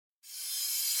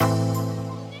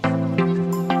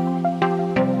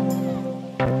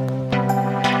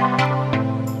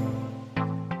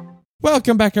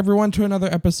Welcome back, everyone, to another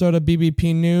episode of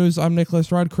BBP News. I'm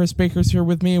Nicholas Rod. Chris Baker's here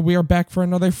with me. We are back for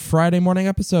another Friday morning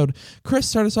episode. Chris,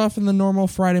 start us off in the normal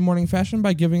Friday morning fashion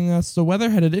by giving us the weather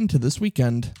headed into this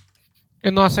weekend.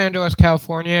 In Los Angeles,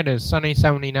 California, it is sunny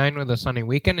 79 with a sunny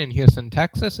weekend. In Houston,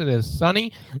 Texas, it is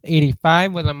sunny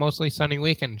 85 with a mostly sunny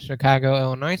weekend. Chicago,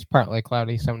 Illinois, partly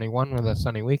cloudy 71 with a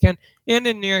sunny weekend. And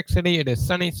in New York City, it is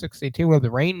sunny 62 with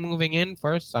rain moving in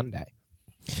for Sunday.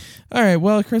 All right,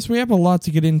 well, Chris, we have a lot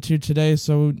to get into today,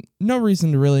 so no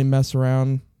reason to really mess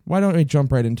around. Why don't we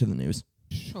jump right into the news?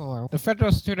 Sure. The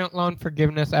federal student loan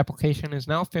forgiveness application is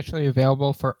now officially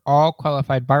available for all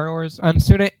qualified borrowers on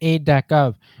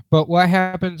studentaid.gov. But what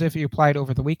happens if you applied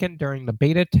over the weekend during the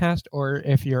beta test or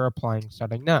if you're applying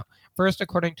starting now? First,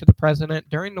 according to the president,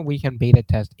 during the weekend beta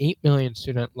test, 8 million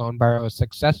student loan borrowers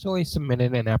successfully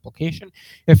submitted an application.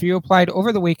 If you applied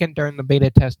over the weekend during the beta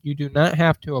test, you do not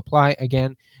have to apply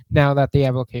again now that the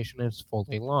application is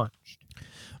fully launched.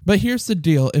 But here's the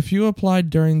deal. If you applied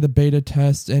during the beta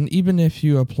test, and even if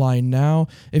you apply now,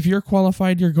 if you're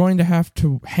qualified, you're going to have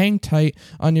to hang tight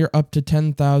on your up to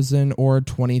 $10,000 or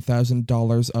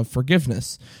 $20,000 of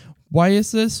forgiveness. Why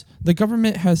is this? The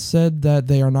government has said that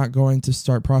they are not going to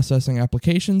start processing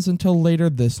applications until later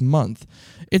this month.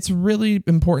 It's really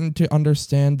important to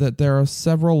understand that there are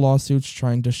several lawsuits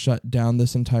trying to shut down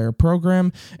this entire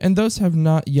program, and those have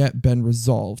not yet been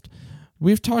resolved.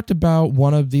 We've talked about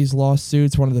one of these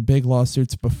lawsuits, one of the big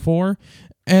lawsuits before,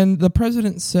 and the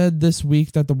president said this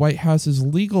week that the White House's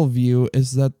legal view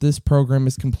is that this program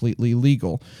is completely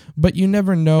legal. But you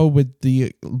never know with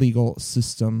the legal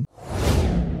system.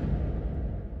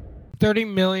 30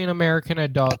 million American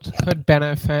adults could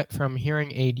benefit from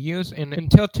hearing aid use, and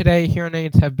until today, hearing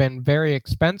aids have been very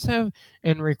expensive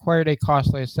and required a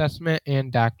costly assessment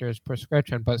and doctor's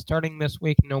prescription. But starting this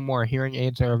week, no more. Hearing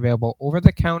aids are available over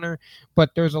the counter,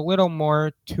 but there's a little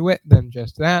more to it than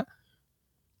just that.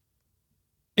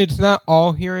 It's not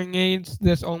all hearing aids.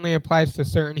 This only applies to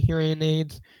certain hearing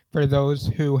aids for those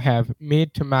who have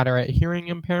mid to moderate hearing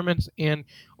impairments and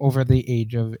over the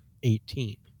age of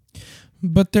 18.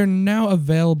 But they're now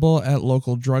available at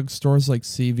local drugstores like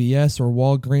CVS or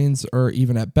Walgreens or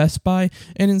even at Best Buy,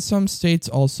 and in some states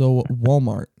also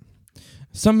Walmart.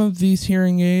 Some of these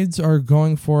hearing aids are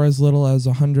going for as little as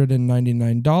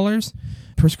 $199.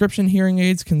 Prescription hearing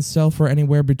aids can sell for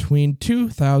anywhere between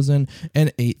 $2,000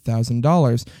 and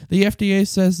 $8,000. The FDA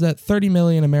says that 30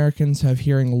 million Americans have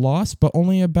hearing loss, but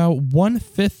only about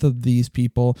 1/5 of these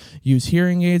people use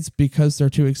hearing aids because they're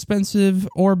too expensive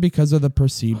or because of the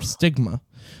perceived stigma.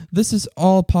 This is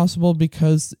all possible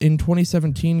because in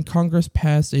 2017, Congress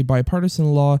passed a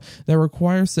bipartisan law that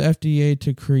requires the FDA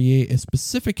to create a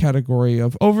specific category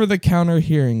of over-the-counter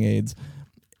hearing aids.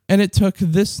 And it took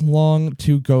this long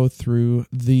to go through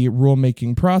the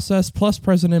rulemaking process, plus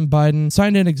President Biden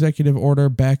signed an executive order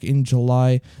back in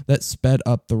July that sped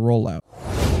up the rollout.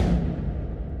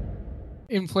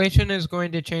 Inflation is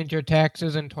going to change your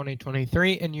taxes in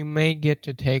 2023, and you may get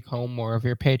to take home more of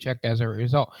your paycheck as a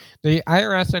result. The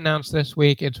IRS announced this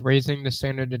week it's raising the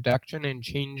standard deduction and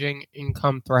changing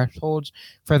income thresholds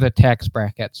for the tax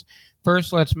brackets.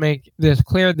 First, let's make this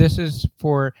clear. This is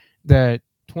for the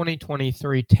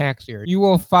 2023 tax year. You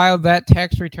will file that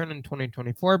tax return in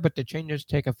 2024, but the changes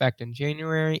take effect in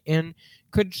January and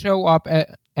could show up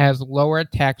as lower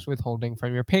tax withholding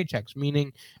from your paychecks,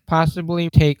 meaning possibly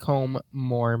take home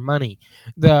more money.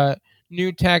 The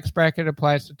new tax bracket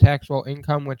applies to taxable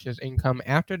income, which is income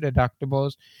after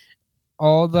deductibles.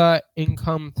 All the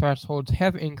income thresholds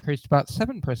have increased about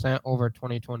 7% over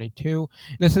 2022.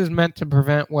 This is meant to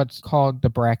prevent what's called the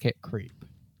bracket creep.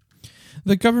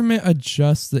 The government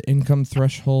adjusts the income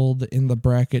threshold in the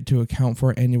bracket to account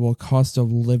for annual cost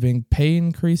of living pay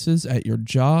increases at your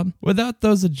job. Without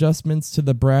those adjustments to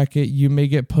the bracket, you may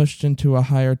get pushed into a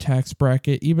higher tax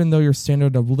bracket even though your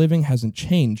standard of living hasn't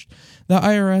changed. The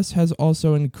IRS has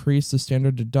also increased the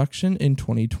standard deduction in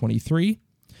 2023.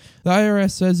 The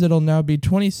IRS says it'll now be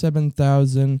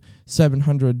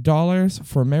 $27,700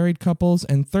 for married couples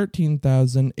and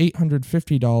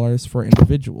 $13,850 for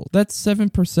individuals. That's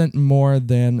 7% more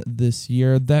than this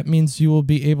year. That means you will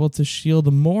be able to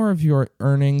shield more of your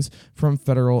earnings from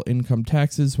federal income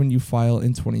taxes when you file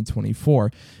in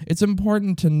 2024. It's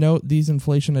important to note these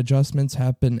inflation adjustments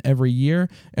happen every year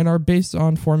and are based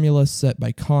on formulas set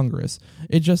by Congress.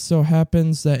 It just so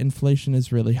happens that inflation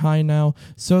is really high now,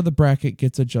 so the bracket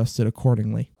gets adjusted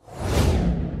accordingly.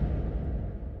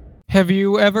 Have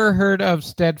you ever heard of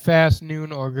Steadfast,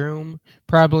 Noon, or Groom?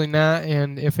 Probably not,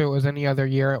 and if it was any other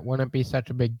year, it wouldn't be such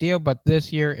a big deal, but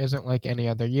this year isn't like any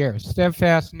other year.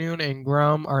 Steadfast, Noon, and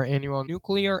Groom are annual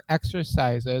nuclear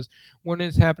exercises. One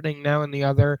is happening now, and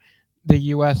the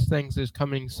U.S. thinks is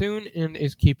coming soon and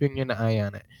is keeping an eye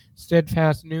on it.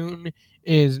 Steadfast Noon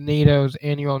is NATO's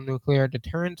annual nuclear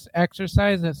deterrence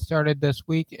exercise that started this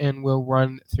week and will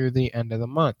run through the end of the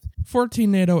month.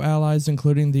 14 NATO allies,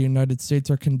 including the United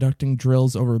States, are conducting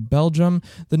drills over Belgium,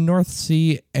 the North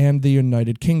Sea, and the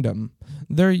United Kingdom.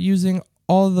 They're using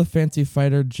all of the fancy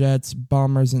fighter jets,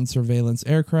 bombers, and surveillance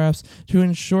aircrafts to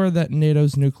ensure that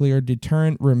NATO's nuclear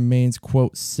deterrent remains,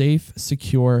 quote, safe,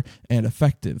 secure, and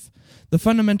effective. The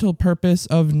fundamental purpose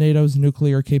of NATO's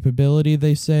nuclear capability,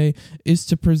 they say, is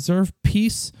to preserve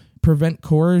peace, prevent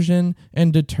coercion,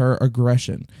 and deter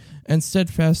aggression. And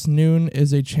Steadfast Noon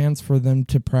is a chance for them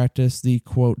to practice the,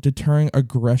 quote, deterring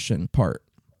aggression part.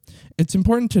 It's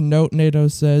important to note, NATO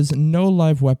says, no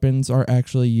live weapons are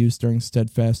actually used during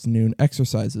Steadfast Noon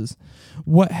exercises.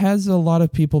 What has a lot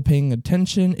of people paying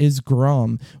attention is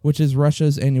GROM, which is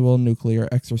Russia's annual nuclear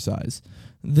exercise.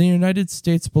 The United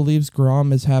States believes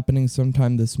GROM is happening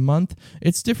sometime this month.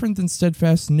 It's different than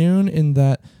Steadfast Noon in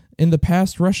that in the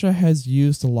past, Russia has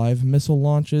used live missile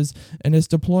launches and has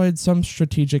deployed some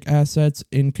strategic assets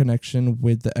in connection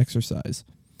with the exercise.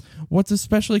 What's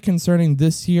especially concerning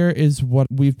this year is what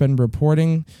we've been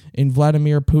reporting in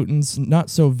Vladimir Putin's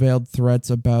not-so-veiled threats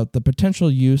about the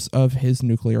potential use of his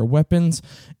nuclear weapons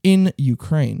in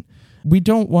Ukraine. We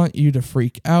don't want you to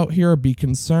freak out here or be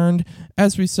concerned.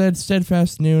 As we said,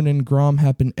 Steadfast Noon and GROM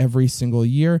happen every single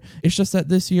year. It's just that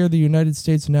this year, the United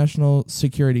States National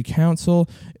Security Council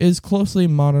is closely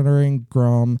monitoring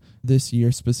GROM this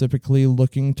year, specifically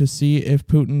looking to see if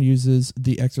Putin uses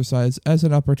the exercise as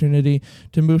an opportunity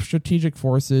to move strategic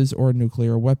forces or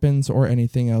nuclear weapons or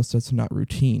anything else that's not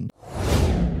routine.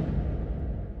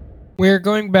 We're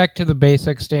going back to the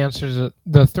basics to answer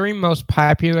the three most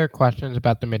popular questions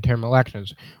about the midterm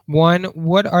elections. 1,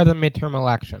 what are the midterm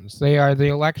elections? They are the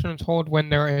elections held when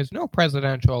there is no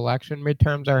presidential election.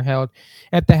 Midterms are held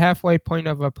at the halfway point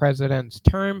of a president's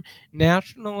term.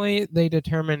 Nationally, they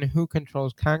determine who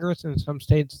controls Congress. In some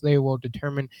states, they will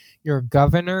determine your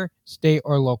governor, state,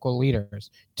 or local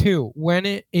leaders. 2, when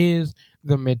it is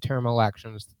the midterm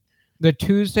elections? The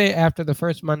Tuesday after the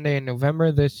first Monday in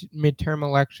November, this midterm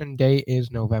election day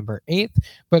is November 8th,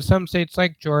 but some states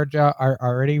like Georgia are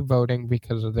already voting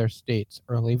because of their state's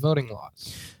early voting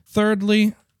laws.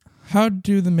 Thirdly, how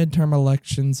do the midterm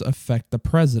elections affect the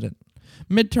president?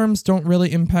 Midterms don't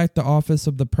really impact the office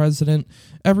of the president.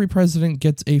 Every president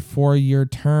gets a 4-year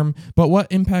term, but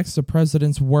what impacts the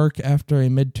president's work after a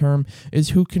midterm is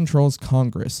who controls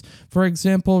Congress. For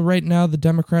example, right now the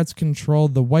Democrats control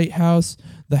the White House,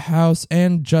 the House,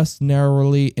 and just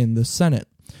narrowly in the Senate.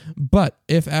 But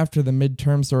if after the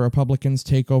midterms the Republicans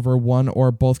take over one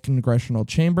or both congressional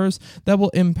chambers, that will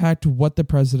impact what the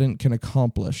president can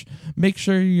accomplish. Make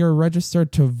sure you're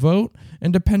registered to vote,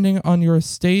 and depending on your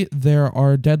state, there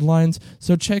are deadlines,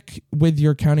 so check with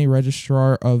your county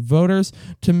registrar of voters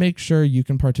to make sure you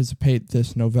can participate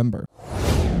this November.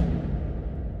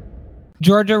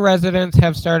 Georgia residents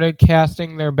have started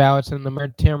casting their ballots in the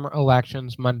midterm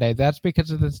elections Monday. That's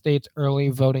because of the state's early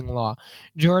voting law.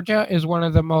 Georgia is one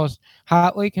of the most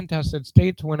hotly contested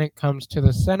states when it comes to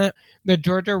the Senate. The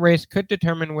Georgia race could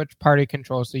determine which party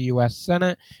controls the U.S.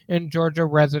 Senate, and Georgia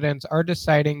residents are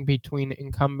deciding between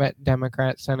incumbent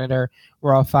Democrat Senator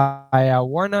Raphael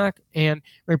Warnock and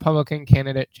Republican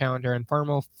candidate challenger and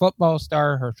former football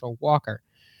star Herschel Walker.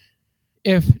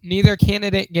 If neither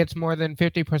candidate gets more than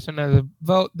 50% of the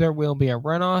vote, there will be a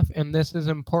runoff, and this is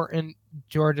important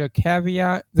Georgia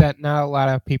caveat that not a lot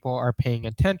of people are paying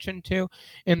attention to,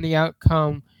 and the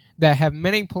outcome that have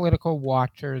many political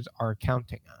watchers are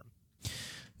counting on.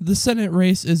 The Senate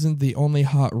race isn't the only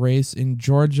hot race in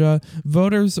Georgia.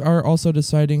 Voters are also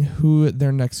deciding who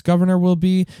their next governor will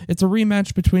be. It's a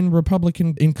rematch between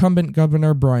Republican incumbent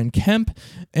Governor Brian Kemp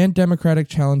and Democratic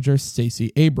challenger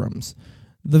Stacey Abrams.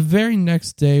 The very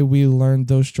next day, we learned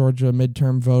those Georgia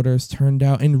midterm voters turned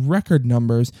out in record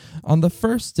numbers. On the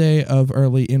first day of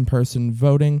early in-person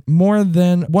voting, more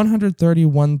than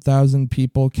 131,000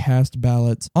 people cast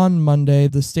ballots. On Monday,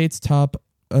 the state's top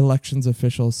elections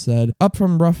officials said, up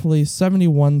from roughly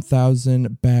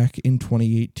 71,000 back in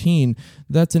 2018.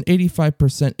 That's an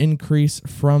 85% increase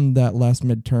from that last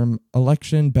midterm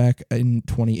election back in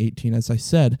 2018, as I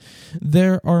said.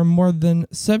 There are more than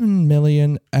 7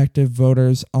 million active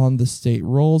voters on the state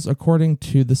rolls, according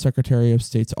to the Secretary of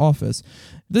State's office.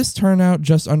 This turnout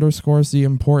just underscores the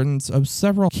importance of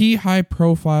several key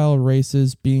high-profile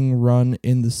races being run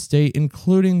in the state,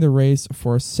 including the race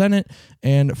for Senate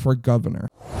and for governor.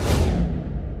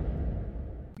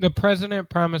 The president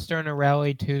promised during a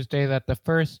rally Tuesday that the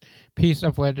first piece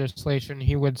of legislation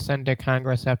he would send to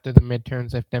Congress after the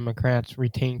midterms if Democrats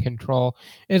retain control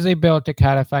is a bill to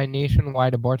codify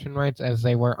nationwide abortion rights as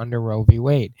they were under Roe v.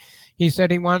 Wade. He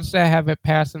said he wants to have it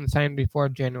passed and signed before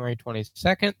January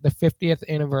 22nd, the 50th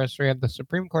anniversary of the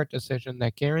Supreme Court decision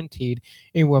that guaranteed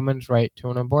a woman's right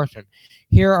to an abortion.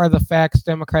 Here are the facts.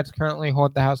 Democrats currently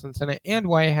hold the House and Senate and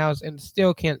White House and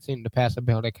still can't seem to pass a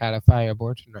bill to codify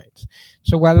abortion rights.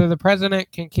 So whether the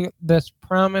president can keep this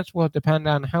promise will depend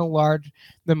on how large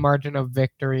the margin of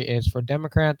victory is for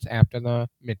Democrats after the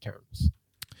midterms.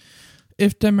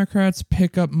 If Democrats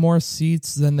pick up more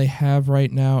seats than they have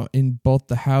right now in both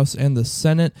the House and the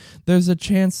Senate, there's a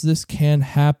chance this can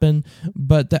happen,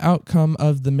 but the outcome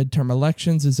of the midterm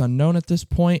elections is unknown at this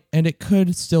point, and it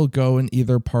could still go in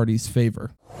either party's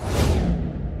favor.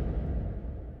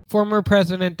 Former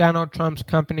President Donald Trump's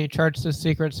company charged the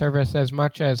Secret Service as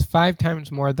much as 5 times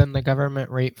more than the government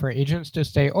rate for agents to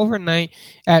stay overnight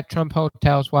at Trump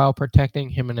hotels while protecting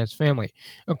him and his family.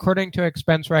 According to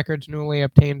expense records newly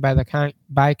obtained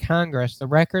by Congress, the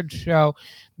records show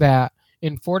that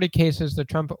in 40 cases, the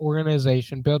Trump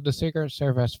organization billed the Secret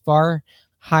Service far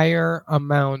higher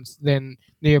amounts than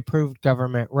the approved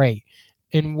government rate.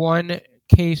 In one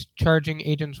case, charging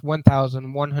agents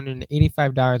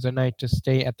 $1,185 a night to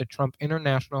stay at the Trump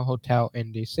International Hotel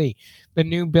in D.C. The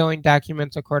new billing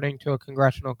documents, according to a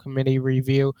congressional committee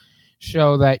review,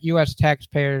 show that U.S.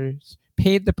 taxpayers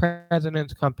paid the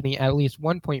president's company at least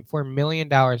 $1.4 million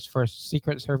for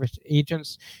Secret Service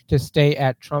agents to stay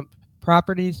at Trump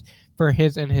properties for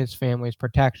his and his family's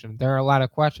protection. There are a lot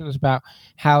of questions about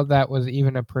how that was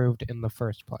even approved in the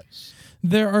first place.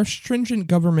 There are stringent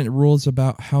government rules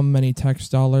about how many tax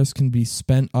dollars can be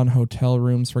spent on hotel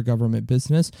rooms for government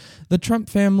business. The Trump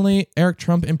family, Eric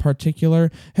Trump in particular,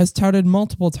 has touted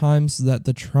multiple times that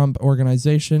the Trump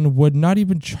organization would not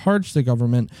even charge the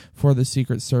government for the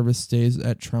Secret Service stays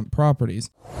at Trump properties.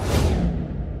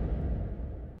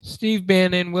 Steve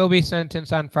Bannon will be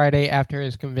sentenced on Friday after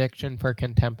his conviction for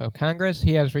contempt of Congress.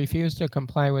 He has refused to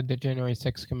comply with the January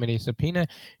 6th committee subpoena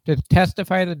to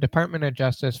testify. The Department of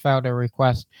Justice filed a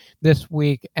request this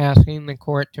week asking the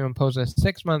court to impose a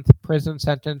 6-month prison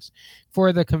sentence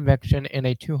for the conviction and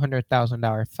a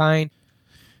 $200,000 fine.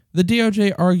 The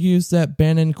DOJ argues that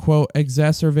Bannon, quote,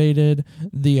 exacerbated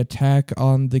the attack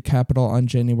on the Capitol on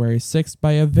January 6th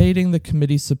by evading the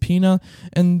committee's subpoena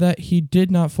and that he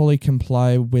did not fully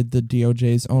comply with the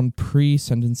DOJ's own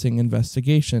pre-sentencing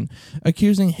investigation,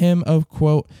 accusing him of,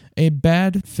 quote, a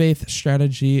bad faith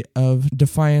strategy of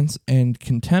defiance and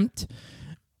contempt.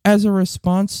 As a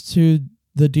response to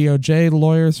the DOJ,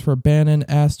 lawyers for Bannon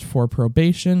asked for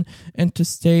probation and to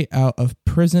stay out of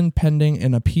prison pending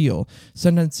an appeal.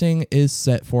 Sentencing is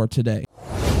set for today.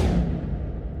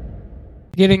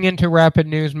 Getting into rapid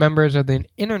news, members of the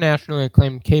internationally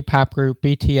acclaimed K-pop group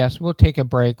BTS will take a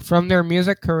break from their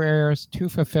music careers to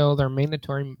fulfill their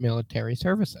mandatory military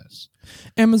services.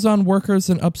 Amazon workers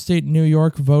in upstate New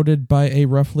York voted by a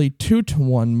roughly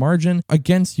 2-to-1 margin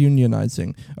against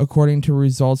unionizing, according to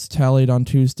results tallied on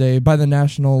Tuesday by the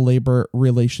National Labor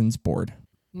Relations Board.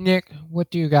 Nick,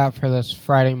 what do you got for this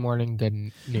Friday morning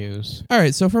good news? All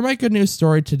right, so for my good news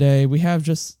story today, we have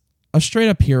just a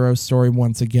straight-up hero story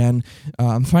once again.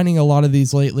 I'm finding a lot of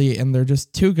these lately, and they're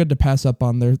just too good to pass up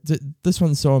on. This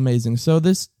one's so amazing. So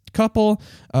this couple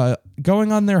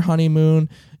going on their honeymoon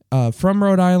from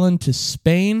Rhode Island to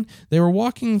Spain. They were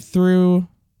walking through,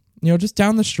 just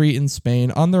down the street in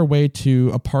Spain on their way to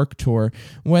a park tour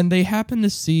when they happened to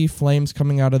see flames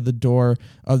coming out of the door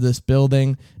of this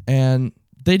building, and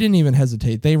they didn't even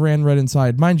hesitate. They ran right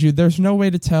inside. Mind you, there's no way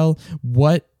to tell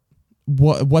what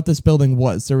this building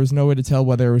was. There was no way to tell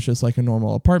whether it was just like a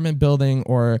normal apartment building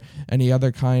or any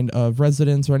other kind of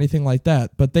residence or anything like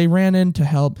that. But they ran in to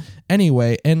help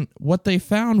anyway, and what they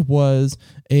found was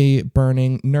a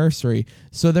burning nursery.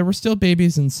 So there were still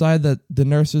babies inside that the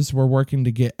nurses were working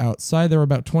to get outside. There were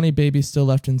about 20 babies still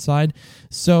left inside.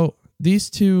 So these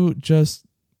two just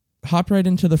hopped right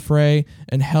into the fray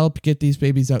and helped get these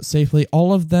babies out safely.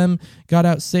 All of them got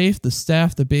out safe. The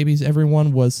staff, the babies,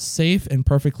 everyone was safe and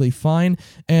perfectly fine.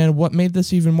 And what made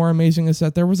this even more amazing is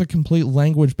that there was a complete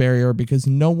language barrier because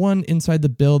no one inside the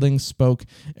building spoke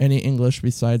any English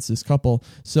besides this couple.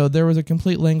 So there was a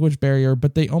complete language barrier,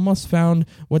 but they almost found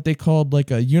what they called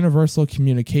like a universal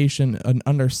communication, an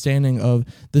understanding of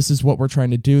this is what we're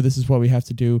trying to do, this is what we have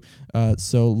to do,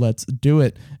 so let's do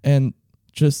it. And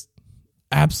just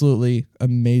absolutely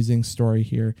amazing story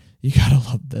here. You gotta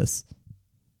love this.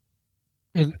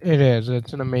 It is.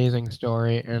 It's an amazing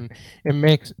story, and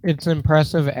it's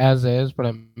impressive as is, but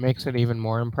it makes it even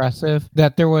more impressive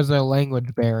that there was a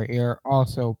language barrier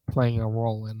also playing a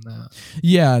role in that.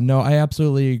 Yeah, no, I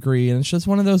absolutely agree. And it's just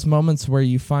one of those moments where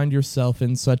you find yourself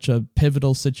in such a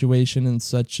pivotal situation, in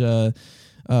such a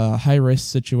high risk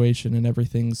situation, and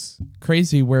everything's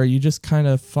crazy, where you just kind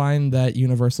of find that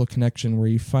universal connection, where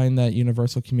you find that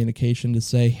universal communication to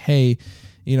say, hey,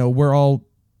 we're all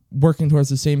working towards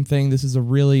the same thing. This is a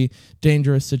really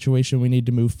dangerous situation. We need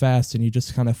to move fast. And you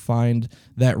just kind of find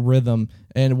that rhythm.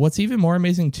 And what's even more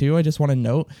amazing too, I just want to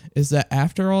note, is that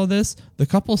after all this, the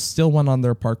couple still went on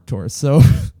their park tour. So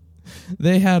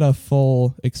they had a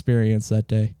full experience that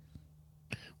day.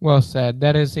 Well said.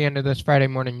 That is the end of this Friday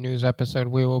morning news episode.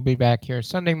 We will be back here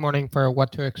Sunday morning for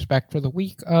what to expect for the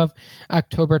week of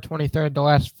October 23rd, the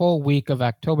last full week of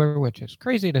October, which is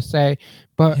crazy to say,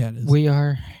 but we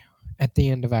are at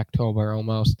the end of October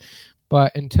almost.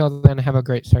 But until then, have a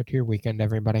great start to your weekend,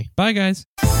 everybody. Bye, guys.